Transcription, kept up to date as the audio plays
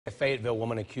A Fayetteville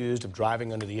woman accused of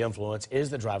driving under the influence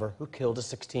is the driver who killed a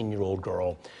 16-year-old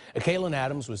girl. Kaylin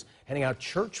Adams was handing out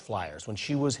church flyers when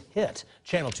she was hit.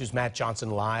 Channel 2's Matt Johnson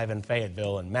live in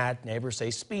Fayetteville. And Matt, neighbors say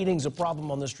speeding's a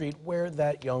problem on the street where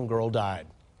that young girl died.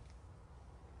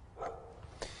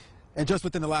 And just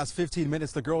within the last 15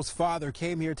 minutes, the girl's father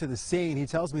came here to the scene. He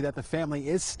tells me that the family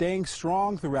is staying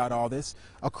strong throughout all this.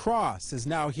 A cross is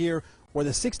now here where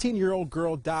the 16-year-old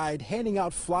girl died, handing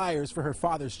out flyers for her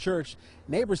father's church.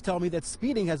 Neighbors tell me that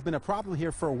speeding has been a problem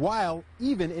here for a while,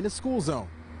 even in a school zone.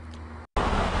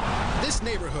 This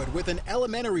neighborhood with an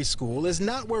elementary school is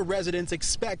not where residents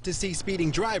expect to see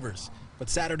speeding drivers. But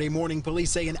Saturday morning,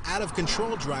 police say an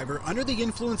out-of-control driver under the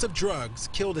influence of drugs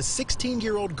killed a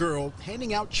 16-year-old girl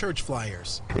handing out church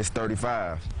flyers. It's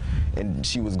 35, and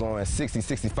she was going 60,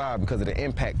 65 because of the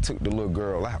impact took the little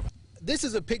girl out. This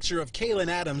is a picture of Kaylin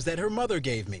Adams that her mother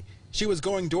gave me. She was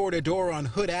going door to door on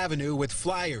Hood Avenue with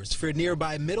flyers for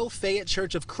nearby Middle Fayette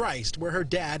Church of Christ, where her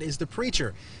dad is the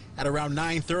preacher. At around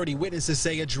 9:30, witnesses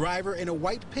say a driver in a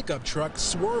white pickup truck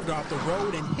swerved off the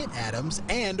road and hit Adams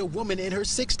and a woman in her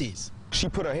 60s. She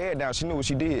put her head down, she knew what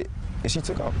she did, and she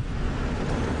took off.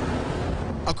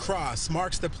 A cross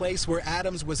marks the place where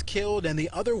Adams was killed and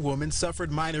the other woman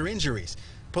suffered minor injuries.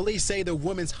 Police say the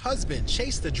woman's husband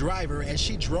chased the driver as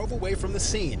she drove away from the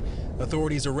scene.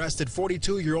 Authorities arrested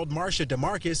 42-year-old Marcia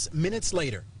DeMarcus minutes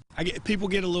later. People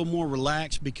get a little more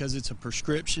relaxed because it's a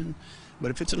prescription,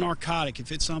 but if it's a narcotic,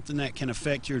 if it's something that can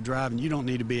affect your driving, you don't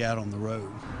need to be out on the road.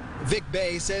 Vic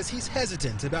Bay says he's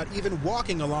hesitant about even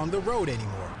walking along the road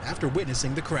anymore after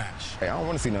witnessing the crash. Hey, I don't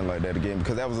want to see nothing like that again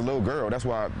because that was a little girl. That's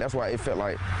why it felt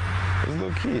like it was a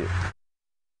little kid.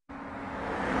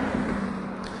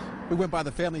 We went by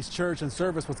the family's church and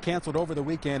service was canceled over the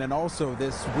weekend and also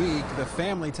this week. The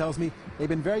family tells me they've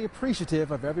been very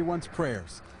appreciative of everyone's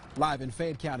prayers. Live in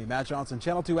Fayette County, Matt Johnson,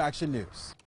 Channel 2 Action News.